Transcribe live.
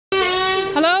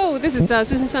this is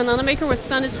Susan Sun Nunamaker with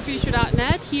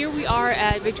sunisthefuture.net. Here we are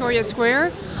at Victoria Square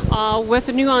with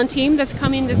the Nuon team that's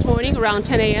coming this morning around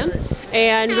 10 a.m.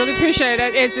 and really appreciate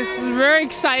it. It's just very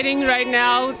exciting right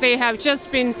now. They have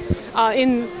just been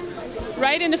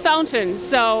right in the fountain.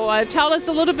 So tell us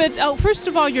a little bit, first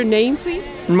of all, your name, please.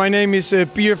 My name is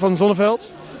Pier van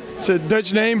Zonneveld. It's a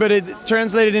Dutch name, but it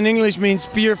translated in English means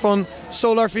Pier van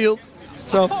Solar Field.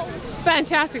 So,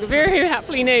 fantastic, very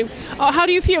happily named. How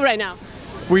do you feel right now?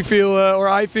 we feel, or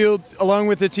I feel, along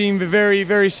with the team, very,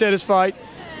 very satisfied.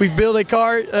 We've built a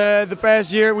car the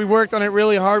past year. We worked on it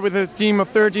really hard with a team of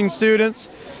 13 students,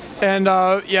 and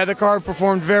yeah, the car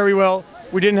performed very well.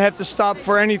 We didn't have to stop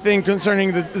for anything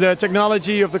concerning the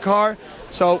technology of the car.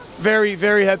 So very,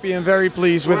 very happy and very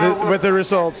pleased with the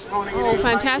results. Oh,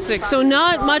 fantastic! So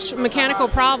not much mechanical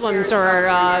problems or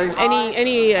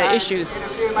any issues,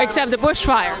 except the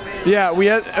bushfire. Yeah, we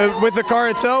had with the car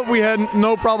itself, we had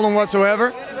no problem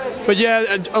whatsoever. But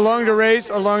yeah, along the race,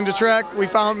 along the track, we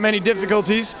found many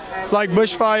difficulties, like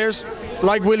bushfires,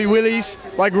 like willies,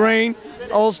 like rain.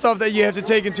 All stuff that you have to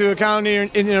take into account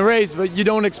in a race, but you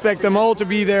don't expect them all to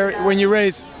be there when you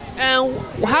race. And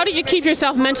how did you keep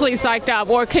yourself mentally psyched up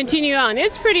or continue on?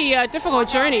 It's a pretty difficult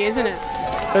journey, isn't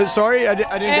it? Sorry, I didn't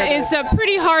get It's a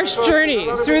pretty harsh journey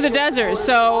through the desert.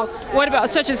 So what about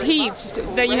such as heat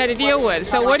that you had to deal with?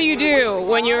 So what do you do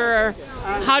when you're,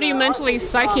 how do you mentally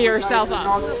psyche yourself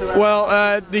up?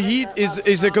 Well, the heat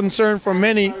is a concern for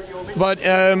many. But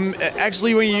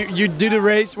actually, when you do the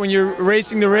race, when you're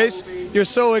racing the race, you're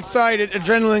so excited.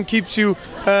 Adrenaline keeps you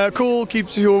cool,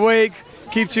 keeps you awake,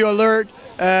 keeps you alert.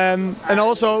 And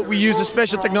also, we use a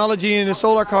special technology in a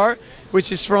solar car,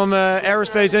 which is from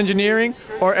aerospace engineering,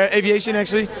 or aviation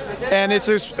actually. And it's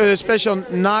a special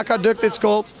NACA duct, it's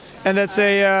called. And that's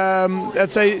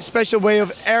a special way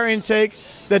of air intake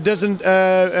that doesn't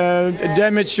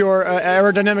damage your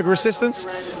aerodynamic resistance.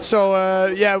 So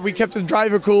yeah, we kept the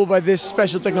driver cool by this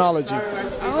special technology.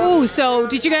 Oh, so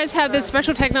did you guys have this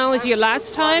special technology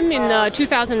last time in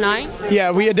 2009?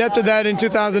 Yeah, we adapted that in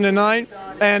 2009,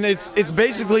 and it's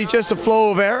basically just a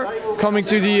flow of air coming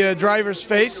to the driver's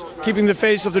face, keeping the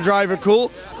face of the driver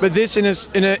cool. But this in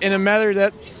a manner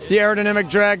that the aerodynamic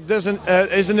drag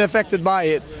isn't affected by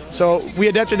it. So we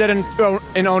adapted that in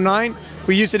 2009.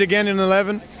 We used it again in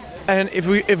 2011, and if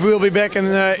we'll be back in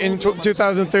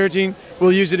 2013,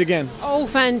 we'll use it again. Oh,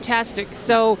 fantastic!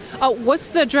 So, what's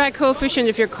the drag coefficient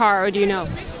of your car, or do you know?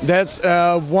 That's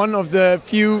one of the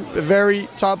few very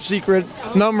top secret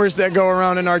numbers that go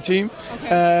around in our team.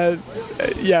 Okay.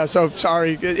 Yeah, so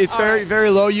sorry, it's very,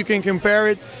 very low. You can compare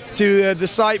it to the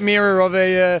side mirror of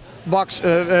a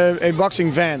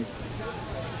boxing van.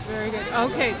 Very good.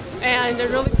 Okay, and I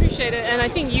really appreciate it. And I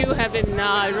think you have been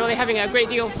really having a great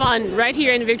deal of fun right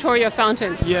here in the Victoria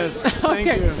Fountain. Yes, thank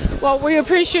okay. you. Well, we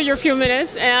appreciate your few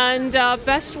minutes, and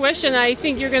best wish, and I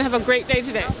think you're going to have a great day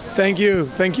today. Thank you.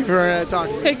 Thank you for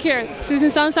talking. Take care. Susan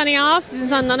Sun signing off. Susan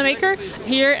Sun Nunamaker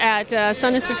here at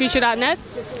sunisthefuture.net.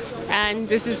 And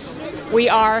we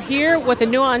are here with the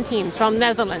Nuon teams from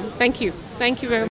Netherland. Thank you. Thank you very much.